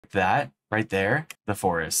That right there, the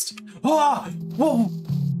forest. Ah! Whoa!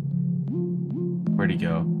 Where'd he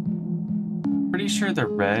go? Pretty sure the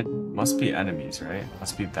red must be enemies, right?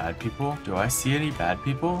 Must be bad people. Do I see any bad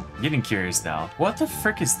people? I'm getting curious now. What the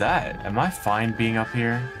frick is that? Am I fine being up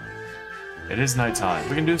here? It is nighttime.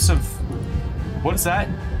 We can do some... What is that?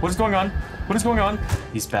 What is going on? What is going on?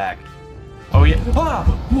 He's back. Oh yeah. Ah!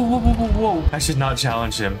 Whoa, whoa, whoa, whoa, whoa. I should not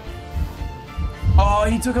challenge him. Oh,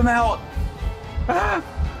 he took him out. Ah!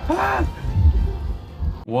 Ah!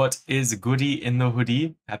 What is goody in the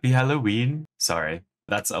hoodie? Happy Halloween. Sorry.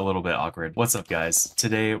 That's a little bit awkward. What's up, guys?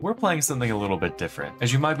 Today, we're playing something a little bit different.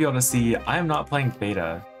 As you might be able to see, I am not playing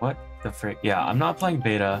beta. What the frick? Yeah, I'm not playing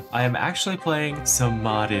beta. I am actually playing some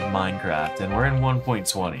modded Minecraft, and we're in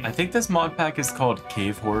 1.20. I think this mod pack is called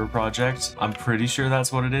Cave Horror Project. I'm pretty sure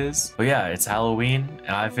that's what it is. But yeah, it's Halloween,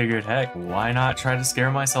 and I figured, heck, why not try to scare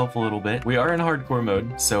myself a little bit? We are in hardcore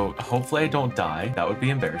mode, so hopefully I don't die. That would be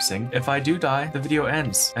embarrassing. If I do die, the video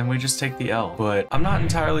ends, and we just take the L. But I'm not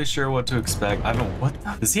entirely sure what to expect. I haven't... What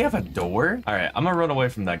the... Does he have a door? All right, I'm gonna run away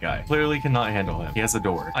from that guy. Clearly cannot handle him. He has a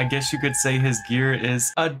door. I guess you could say his gear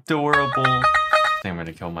is adorable. I think I'm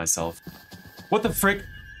gonna kill myself. What the frick?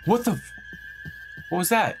 What the... What was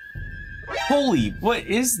that? Holy, what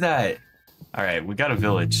is that? All right, we got a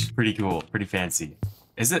village. Pretty cool, pretty fancy.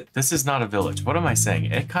 Is it? This is not a village. What am I saying?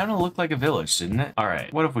 It kind of looked like a village, didn't it? All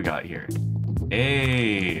right, what have we got here?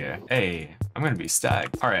 Hey, I'm gonna be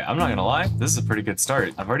stacked. All right, I'm not gonna lie. This is a pretty good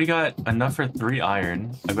start. I've already got enough for 3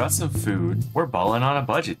 iron. I've got some food. We're balling on a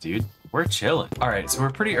budget, dude. We're chilling. All right, so we're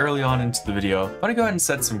pretty early on into the video. I'm gonna go ahead and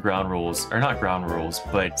set some ground rules, or not ground rules,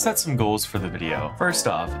 but set some goals for the video. First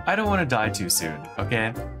off, I don't want to die too soon,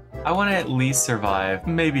 okay? I want to at least survive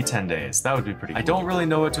maybe 10 days. That would be pretty cool. I don't really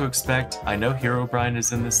know what to expect. I know Herobrine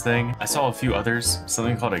is in this thing. I saw a few others,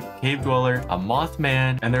 something called a cave dweller, a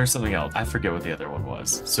mothman, and there's something else. I forget what the other one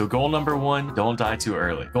was. So goal number 1, don't die too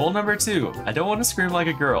early. Goal number 2, I don't want to scream like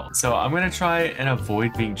a girl. So I'm going to try and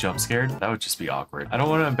avoid being jump scared. That would just be awkward. I don't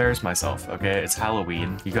want to embarrass myself, okay? It's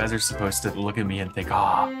Halloween. You guys are supposed to look at me and think,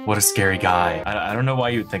 ah, what a scary guy. I don't know why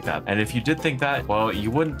you would think that. And if you did think that, well,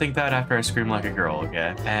 you wouldn't think that after I scream like a girl,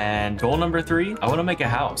 okay? And goal number 3, I want to make a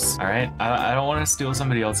house. All right, I don't want to steal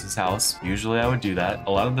somebody else's house. Usually I would do that.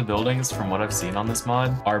 A lot of the buildings from what I've seen on this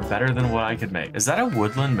mod are better than what I could make. Is that a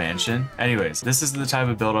woodland mansion? Anyways, this is the type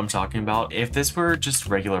of build I'm talking about. If this were just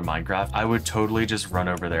regular Minecraft, I would totally just run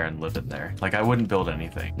over there and live in there. Like, I wouldn't build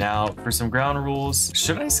anything. Now, for some ground rules,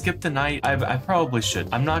 should I skip the night? I probably should.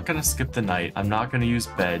 I'm not gonna skip the night. I'm not gonna use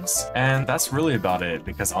beds. And that's really about it,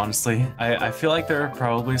 because honestly, I feel like there are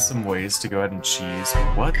probably some ways to go ahead and cheese.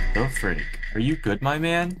 What the frick? Are you good, my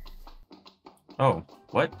man? Oh,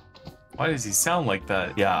 what? Why does he sound like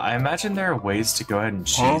that? Yeah, I imagine there are ways to go ahead and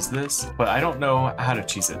cheese this, but I don't know how to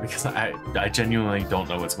cheese it because I genuinely don't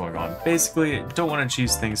know what's going on. Basically, don't want to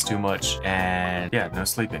cheese things too much, and yeah, no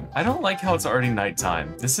sleeping. I don't like how it's already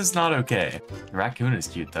nighttime. This is not okay. The raccoon is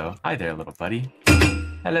cute though. Hi there, little buddy.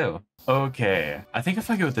 Hello. Okay, I think if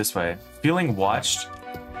I go this way, feeling watched.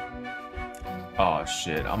 Oh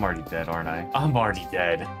shit, I'm already dead, aren't I? I'm already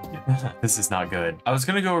dead. This is not good. I was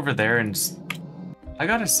gonna go over there and just... I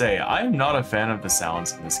gotta say, I am not a fan of the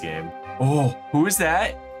sounds in this game. Oh, who is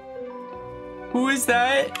that? Who is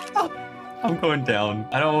that? Oh, I'm going down.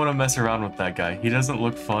 I don't want to mess around with that guy. He doesn't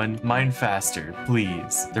look fun. Mine faster,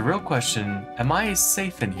 please. The real question, am I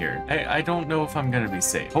safe in here? I don't know if I'm gonna be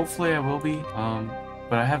safe. Hopefully I will be.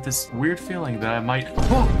 But I have this weird feeling that I might...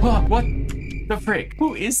 Oh, what? The frick?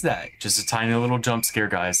 Who is that? Just a tiny little jump scare,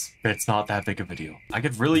 guys. It's not that big of a deal. I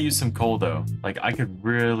could really use some coal, though. Like, I could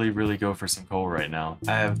really go for some coal right now.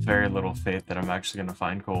 I have very little faith that I'm actually gonna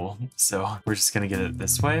find coal. So we're just gonna get it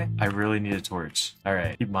this way. I really need a torch. All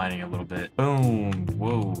right, keep mining a little bit. Boom.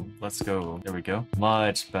 Whoa, let's go. There we go.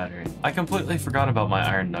 Much better. I completely forgot about my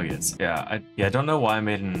iron nuggets. Yeah, I don't know why I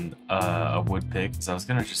made a wood pick, so I was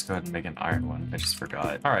gonna just go ahead and make an iron one. I just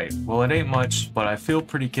forgot. All right, well, it ain't much, but I feel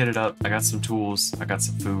pretty kitted up. I got some tools. I got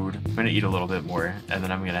some food. I'm gonna eat a little bit more, and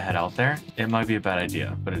then I'm gonna head out there. It might be a bad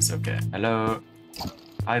idea, but it's okay. Hello.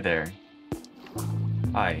 Hi there.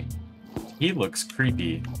 Hi. He looks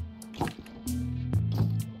creepy.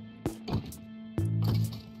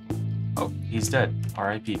 Oh, he's dead.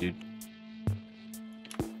 R.I.P., dude.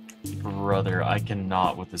 Brother, I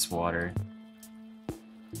cannot with this water.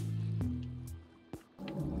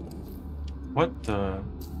 What the...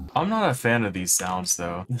 I'm not a fan of these sounds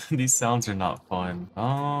though. These sounds are not fun.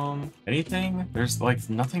 Anything? There's like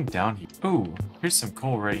nothing down here. Ooh, here's some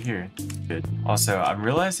coal right here. Good. Also, I'm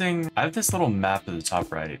realizing I have this little map at the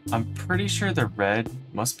top right. I'm pretty sure the red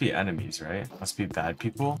must be enemies, right? Must be bad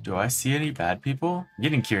people. Do I see any bad people? I'm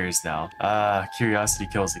getting curious now. Curiosity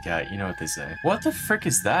kills the cat. You know what they say. What the frick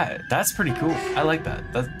is that? That's pretty cool. I like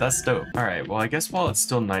that. That's dope. All right, well, I guess while it's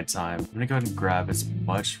still nighttime, I'm gonna go ahead and grab as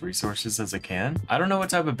much resources as I can. I don't know what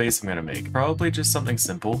type of base I'm gonna make. Probably just something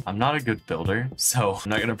simple. I'm not a good builder, so I'm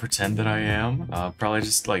not gonna pretend that I am. Probably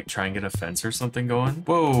just like try and get a fence or something going.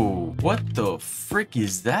 Whoa, what the frick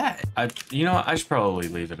is that? You know what? I should probably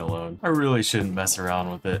leave it alone. I really shouldn't mess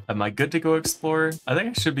around with it. Am I good to go explore? I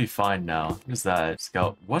think I should be fine now. What is that?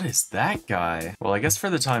 Scout. What is that guy? Well, I guess for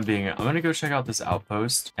the time being, I'm gonna go check out this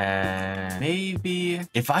outpost, and maybe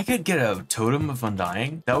if I could get a totem of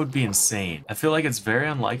undying, that would be insane. I feel like it's very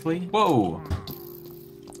unlikely. Whoa.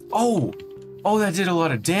 Oh, that did a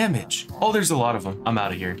lot of damage. Oh, there's a lot of them. I'm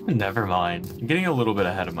out of here. Never mind. I'm getting a little bit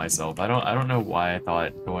ahead of myself. I don't know why I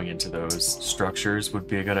thought going into those structures would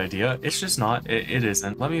be a good idea. It's just not. It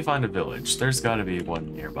isn't. Let me find a village. There's got to be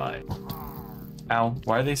one nearby. Ow.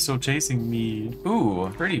 Why are they still chasing me?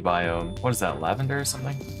 Ooh, pretty biome. What is that, lavender or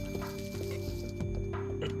something?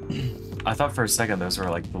 I thought for a second those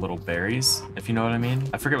were like the little berries, if you know what I mean.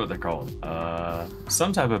 I forget what they're called.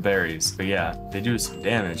 Some type of berries. But yeah, they do some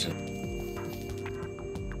damage.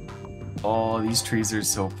 Oh, these trees are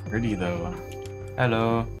so pretty though.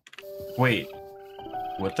 Hello. Wait.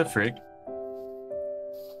 What the frick?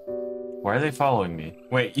 Why are they following me?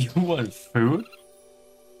 Wait, you want food?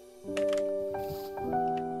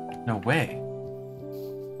 No way.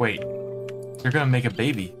 Wait. You're gonna make a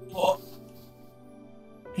baby. Oh.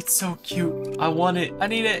 It's so cute. I want it. I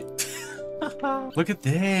need it. Look at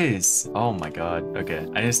this. Oh my god. Okay,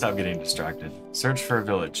 I need to stop getting distracted. Search for a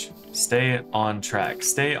village. Stay on track.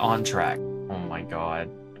 Stay on track. Oh my god.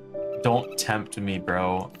 Don't tempt me,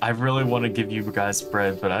 bro. I really want to give you guys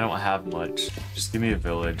bread, but I don't have much. Just give me a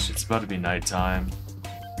village. It's about to be nighttime.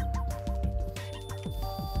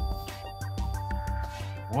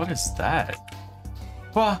 What is that?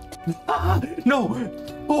 No!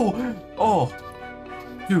 Oh!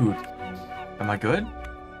 Dude. Am I good?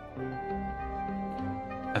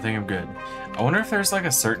 I think I'm good. I wonder if there's like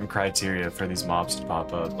a certain criteria for these mobs to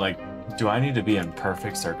pop up. Like, do I need to be in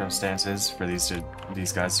perfect circumstances for these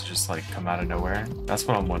guys to just like come out of nowhere? That's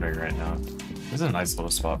what I'm wondering right now. This is a nice little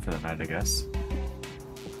spot for the night, I guess.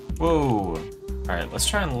 Whoa. All right, let's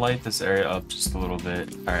try and light this area up just a little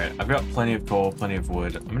bit. All right, I've got plenty of coal, plenty of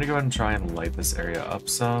wood. I'm gonna go ahead and try and light this area up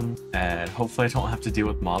some, and hopefully I don't have to deal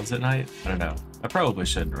with mobs at night. I don't know. I probably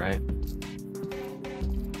shouldn't, right?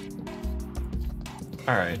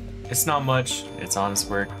 All right, it's not much. It's honest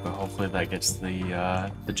work, but hopefully that gets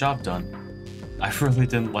the job done. I really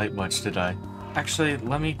didn't light much, did I? Actually,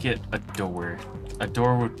 let me get a door. A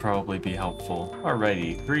door would probably be helpful.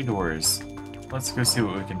 Alrighty, 3 doors. Let's go see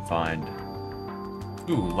what we can find.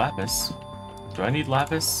 Ooh, lapis. Do I need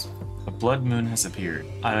lapis? A blood moon has appeared.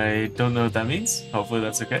 I don't know what that means. Hopefully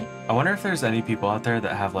that's okay. I wonder if there's any people out there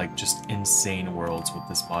that have like just insane worlds with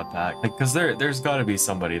this mod pack. Like, cause there's gotta be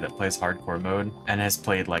somebody that plays hardcore mode and has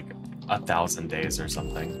played like 1,000 days or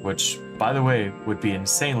something, which by the way, would be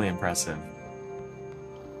insanely impressive.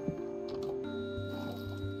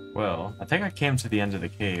 Well, I think I came to the end of the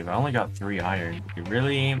cave. I only got 3 iron. It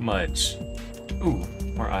really ain't much. Ooh,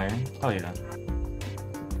 more iron. Oh yeah.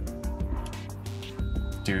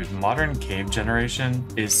 Dude, modern cave generation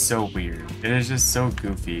is so weird. It is just so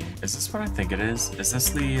goofy. Is this what I think it is? Is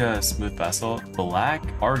this the smooth basalt? Black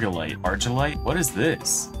argillite. Argillite? What is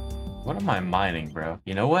this? What am I mining, bro?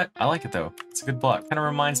 You know what? I like it though. It's a good block. Kind of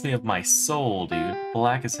reminds me of my soul, dude.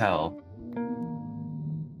 Black as hell.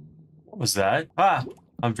 What was that? Ah!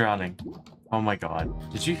 I'm drowning. Oh my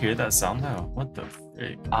god. Did you hear that sound though? What the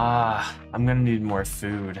frick? I'm gonna need more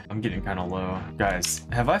food. I'm getting kind of low. Guys,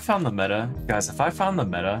 have I found the meta? Guys, if I found the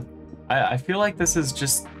meta, I feel like this is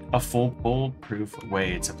just a foolproof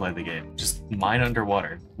way to play the game. Just mine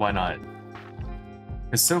underwater. Why not?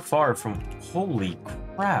 Because so far from... Holy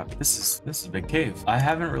crap. This is a big cave. I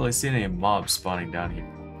haven't really seen any mobs spawning down here.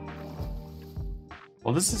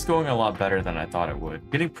 Well, this is going a lot better than I thought it would.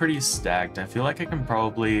 Getting pretty stacked. I feel like I can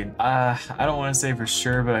probably, I don't want to say for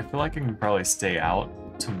sure, but I feel like I can probably stay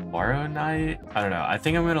out tomorrow night. I don't know. I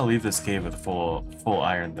think I'm going to leave this cave with full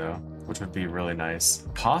iron though, which would be really nice.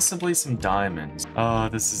 Possibly some diamonds. Oh,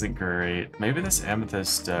 this isn't great. Maybe this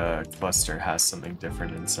amethyst cluster has something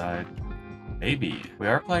different inside. Maybe. We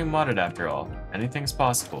are playing modded after all. Anything's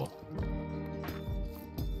possible.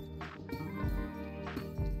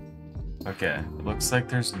 Okay, looks like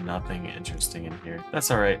there's nothing interesting in here.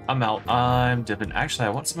 That's all right. I'm out. I'm dipping. Actually, I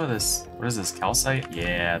want some of this. What is this? Calcite?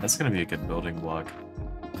 Yeah, that's gonna be a good building block.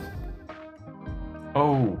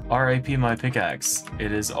 Oh, RIP my pickaxe.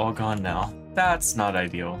 It is all gone now. That's not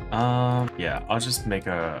ideal. Yeah, I'll just make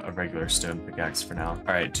a regular stone pickaxe for now.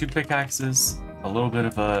 All right, 2 pickaxes. A little bit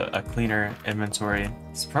of a cleaner inventory.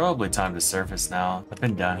 It's probably time to surface now. I've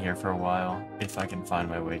been down here for a while. If I can find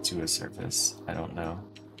my way to a surface, I don't know.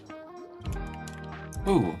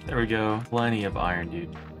 Ooh, there we go. Plenty of iron,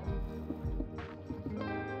 dude.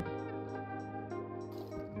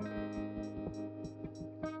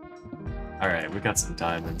 Alright, we got some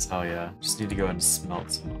diamonds. Hell yeah. Just need to go and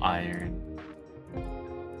smelt some iron.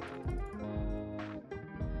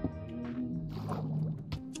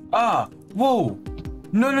 Ah! Whoa!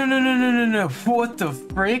 No. What the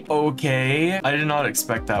frick? Okay. I did not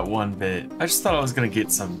expect that one bit. I just thought I was gonna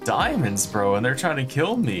get some diamonds, bro, and they're trying to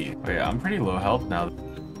kill me. Oh yeah, I'm pretty low health now.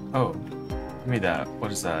 Oh, give me that.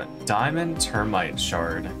 What is that? Diamond termite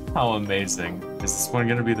shard. How amazing. Is this one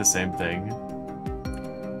gonna be the same thing?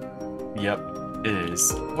 Yep, it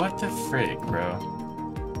is. What the frick,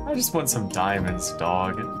 bro? I just want some diamonds,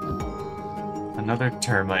 dog. Another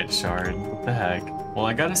termite shard. What the heck? Well,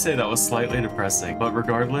 I gotta say that was slightly depressing, but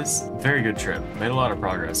regardless, very good trip. Made a lot of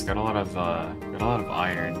progress. Got a lot of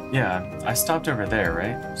iron. Yeah, I stopped over there,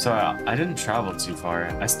 right? So I didn't travel too far.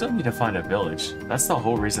 I still need to find a village. That's the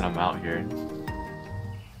whole reason I'm out here.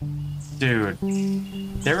 Dude,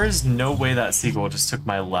 there is no way that seagull just took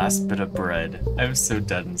my last bit of bread. I'm so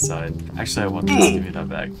dead inside. Actually, I want this. Give me that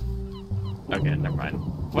back. Okay, never mind.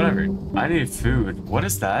 Whatever. I need food. What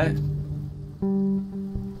is that?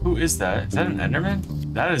 Who is that? Is that an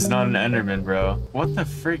Enderman? That is not an Enderman, bro. What the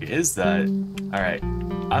frick is that? Alright.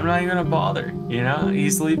 I'm not even gonna bother. You know,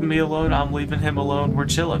 he's leaving me alone. I'm leaving him alone. We're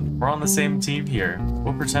chilling. We're on the same team here.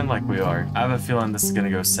 We'll pretend like we are. I have a feeling this is gonna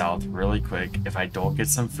go south really quick if I don't get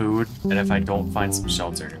some food and if I don't find some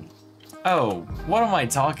shelter. Oh, what am I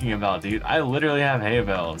talking about, dude? I literally have hay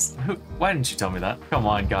bales. Why didn't you tell me that? Come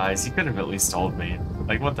on, guys. You could have at least told me.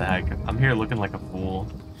 Like, what the heck? I'm here looking like a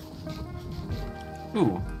fool.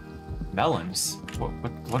 Ooh, melons.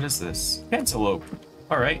 What is this? Cantaloupe.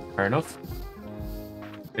 Alright, fair enough.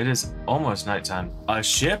 It is almost nighttime. A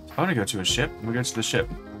ship? I want to go to a ship. Let me go to the ship.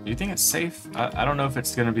 Do you think it's safe? I don't know if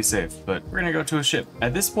it's gonna be safe, but we're gonna go to a ship.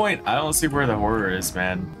 At this point, I don't see where the horror is,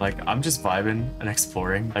 man. Like, I'm just vibing and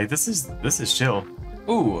exploring. Like, this is chill.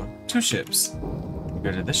 Ooh, 2 ships.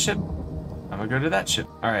 Go to this ship. I'm gonna go to that ship.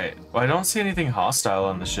 All right. Well, I don't see anything hostile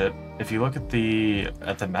on the ship. If you look at the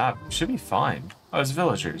map, it should be fine. Oh, it's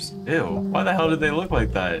villagers. Ew. Why the hell did they look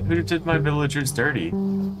like that? Who did my villagers dirty?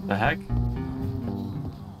 The heck?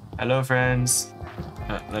 Hello, friends.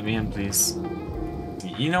 Let me in, please.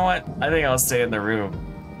 You know what? I think I'll stay in the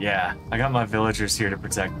room. Yeah, I got my villagers here to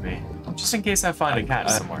protect me. Just in case I find a cat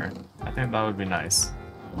somewhere. I think that would be nice.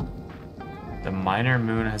 The minor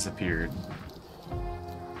moon has appeared.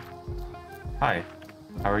 Hi.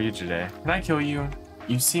 How are you today? Can I kill you?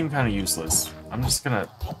 You seem kind of useless. I'm just gonna...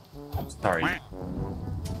 Sorry.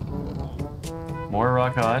 More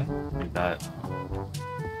rock on? Like that. Oh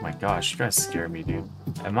my gosh, you guys scare me, dude.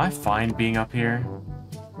 Am I fine being up here?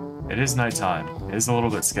 It is nighttime. It is a little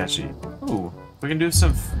bit sketchy. Ooh, we can do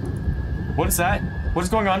some... What is that? What is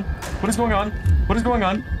going on? What is going on? What is going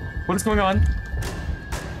on? What is going on?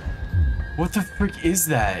 What the frick is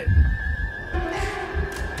that?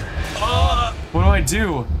 What do I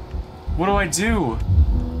do? What do I do?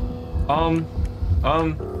 I'm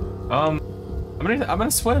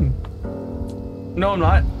gonna swim. No, I'm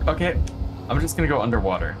not. Okay, I'm just gonna go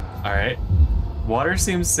underwater. All right. Water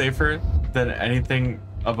seems safer than anything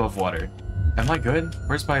above water. Am I good?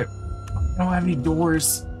 Where's my... I don't have any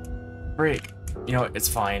doors. Break. You know, it's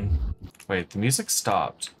fine. Wait, the music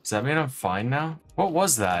stopped. Does that mean I'm fine now? What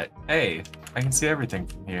was that? Hey, I can see everything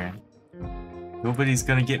from here. Nobody's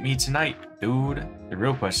gonna get me tonight, dude. The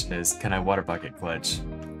real question is, can I water bucket clutch?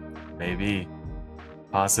 Maybe.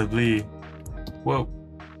 Possibly. Whoa.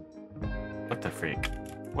 What the freak?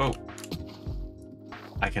 Whoa.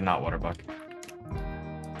 I cannot water bucket.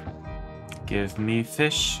 Give me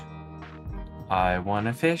fish. I want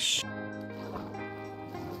a fish.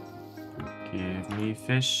 Give me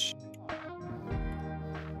fish.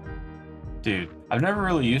 Dude, I've never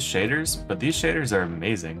really used shaders, but these shaders are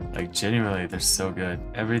amazing. Like, genuinely, they're so good.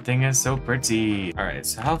 Everything is so pretty. All right,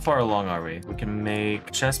 so how far along are we? We can make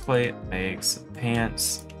a chest plate, make some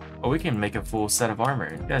pants. Oh, we can make a full set of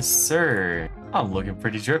armor. Yes, sir. I'm looking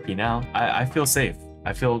pretty drippy now. I feel safe.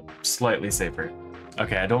 I feel slightly safer.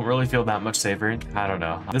 Okay, I don't really feel that much safer. I don't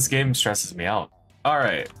know. This game stresses me out. All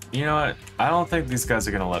right, you know what? I don't think these guys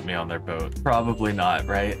are gonna let me on their boat. Probably not,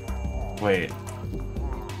 right? Wait,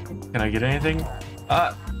 can I get anything?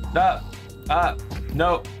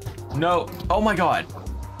 No, no. Oh my God.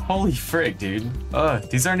 Holy frick, dude.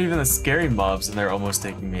 These aren't even the scary mobs and they're almost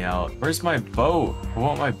taking me out. Where's my boat? I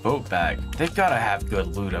want my boat back. They've gotta have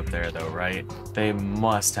good loot up there though, right? They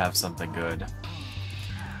must have something good.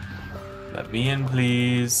 Let me in,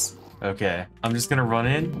 please. Okay, I'm just gonna run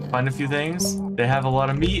in, find a few things. They have a lot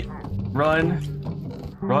of meat.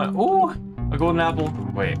 Run. Run. Ooh, a golden apple.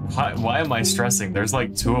 Wait, why am I stressing? There's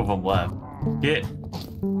like 2 of them left. Get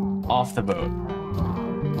off the boat.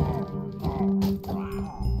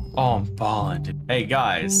 Oh, I'm balling, dude. Hey,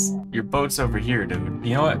 guys, your boat's over here, dude.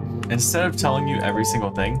 You know what? Instead of telling you every single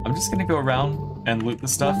thing, I'm just gonna go around and loot the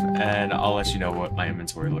stuff, and I'll let you know what my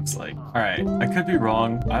inventory looks like. All right, I could be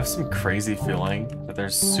wrong. I have some crazy feeling that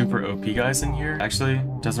there's super OP guys in here. Actually,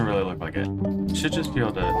 doesn't really look like it. Should just be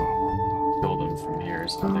able to kill them from here or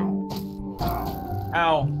something.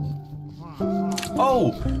 Ow.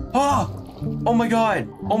 Oh! Ah! Oh my God!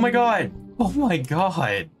 Oh my God! Oh my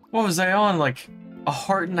God! What was I on? Like a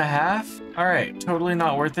heart and a half? All right, totally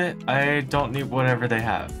not worth it. I don't need whatever they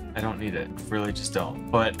have. I don't need it. Really just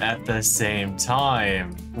don't. But at the same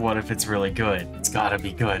time, what if it's really good? It's gotta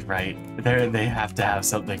be good, right? They have to have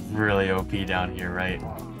something really OP down here, right?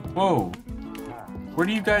 Whoa. Where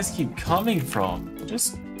do you guys keep coming from?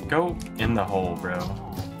 Just go in the hole, bro.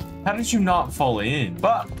 How did you not fall in?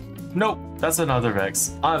 But nope, that's another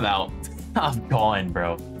Vex. I'm out. I'm gone,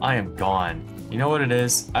 bro. I am gone. You know what it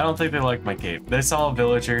is? I don't think they like my cape. They saw a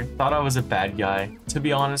villager, thought I was a bad guy. To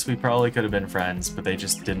be honest, we probably could have been friends, but they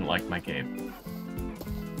just didn't like my cape.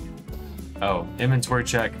 Oh, inventory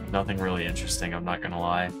check. Nothing really interesting, I'm not gonna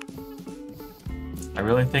lie. I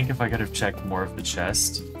really think if I could have checked more of the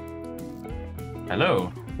chest.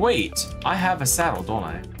 Hello. Wait, I have a saddle, don't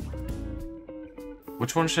I?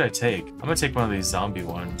 Which one should I take? I'm gonna take one of these zombie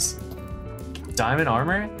ones. Diamond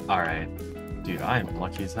armor? All right. Dude, I am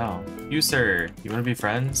lucky as hell. You, sir, you want to be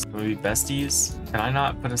friends? You want to be besties? Can I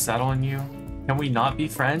not put a saddle on you? Can we not be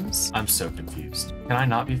friends? I'm so confused. Can I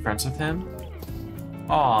not be friends with him?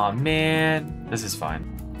 Aw, man. This is fine.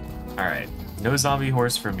 All right. No zombie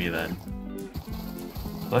horse for me then.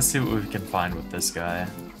 Let's see what we can find with this guy.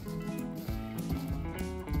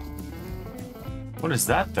 What is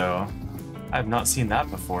that, though? I have not seen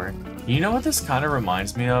that before. You know what this kind of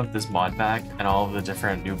reminds me of, this mod pack and all of the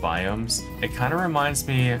different new biomes? It kind of reminds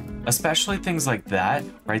me, especially things like that,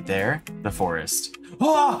 right there, the forest.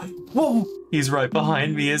 Ah! Whoa! He's right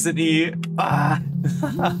behind me, isn't he? Ah!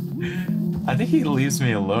 I think he leaves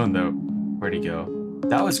me alone, though. Where'd he go?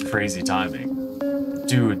 That was crazy timing.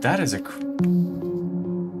 Dude, that is a...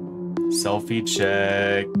 Selfie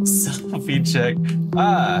check. Selfie check.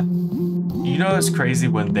 Ah! You know it's crazy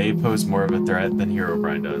when they pose more of a threat than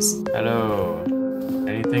Herobrine does. Hello.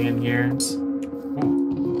 Anything in here?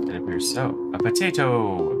 Ooh, it appears so. A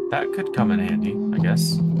potato. That could come in handy, I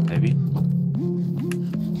guess. Maybe.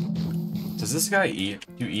 Does this guy eat?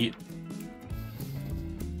 You eat?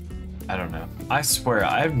 I don't know. I swear,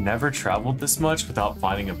 I've never traveled this much without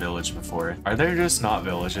finding a village before. Are there just not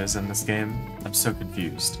villages in this game? I'm so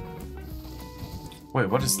confused. Wait,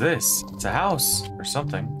 what is this? It's a house or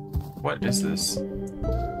something. What is this?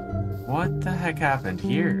 What the heck happened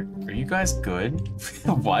here? Are you guys good?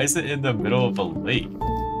 Why is it in the middle of a lake?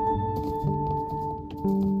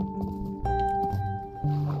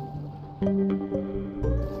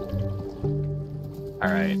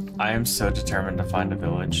 Alright, I am so determined to find a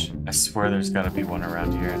village. I swear there's gotta be one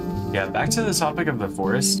around here. Yeah, back to the topic of the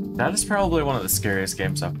forest. That is probably one of the scariest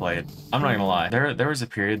games I've played. I'm not gonna lie. There was a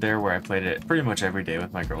period there where I played it pretty much every day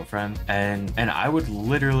with my girlfriend, and I would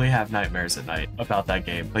literally have nightmares at night about that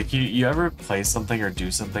game. Like, you ever play something or do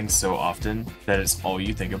something so often that it's all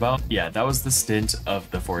you think about? Yeah, that was the stint of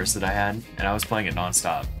the forest that I had, and I was playing it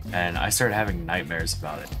nonstop, and I started having nightmares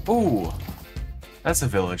about it. Ooh, that's a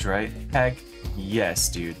village, right? Heck. Yes,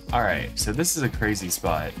 dude. All right, so this is a crazy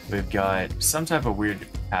spot. We've got some type of weird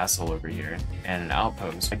castle over here and an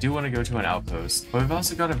outpost. I do want to go to an outpost, but we've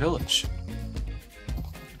also got a village.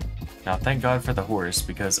 Now, thank God for the horse,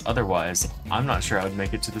 because otherwise, I'm not sure I would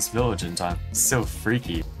make it to this village in time. It's so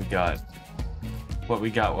freaky. We got what we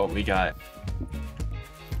got.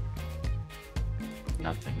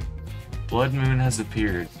 Nothing. Blood moon has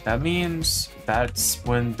appeared. That means that's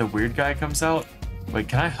when the weird guy comes out. Wait,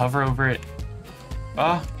 can I hover over it?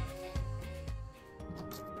 Oh.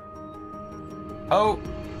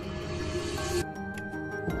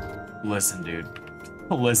 Listen, dude.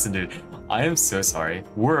 Listen, dude. I am so sorry.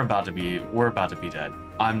 We're about to be dead.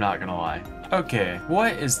 I'm not gonna lie. Okay,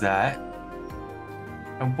 what is that?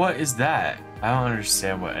 And what is that? I don't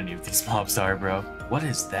understand what any of these mobs are, bro. What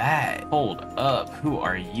is that? Hold up. Who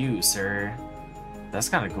are you, sir? That's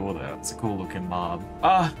kind of cool, though. It's a cool looking mob.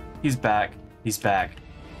 Ah, he's back. He's back.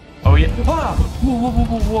 Oh, yeah. Ah! Whoa, whoa,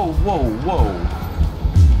 whoa, whoa, whoa, whoa.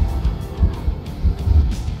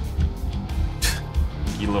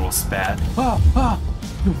 You little spat. Ah, ah.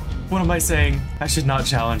 What am I saying? I should not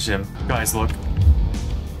challenge him. Guys, look.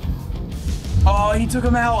 Oh, he took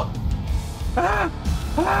him out. Ah!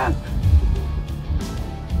 Ah!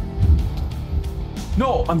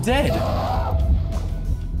 No, I'm dead.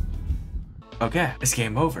 Okay, it's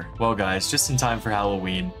game over. Well, guys, just in time for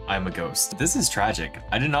Halloween, I'm a ghost. This is tragic.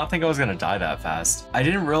 I did not think I was gonna die that fast. I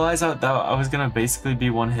didn't realize that I was gonna basically be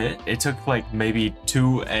one hit. It took like maybe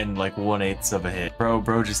 2 and like 1/8 of a hit.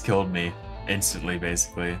 Bro just killed me. Instantly,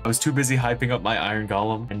 basically. I was too busy hyping up my Iron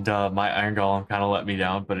Golem, and my Iron Golem kind of let me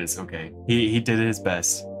down, but it's okay. He did his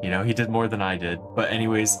best. You know, he did more than I did. But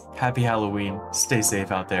anyways, happy Halloween. Stay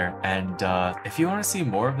safe out there. And if you want to see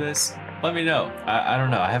more of this, let me know. I don't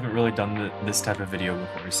know. I haven't really done this type of video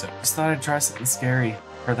before, so just thought I'd try something scary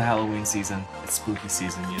for the Halloween season. It's spooky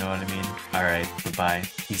season, you know what I mean? All right, goodbye.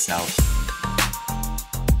 Peace out.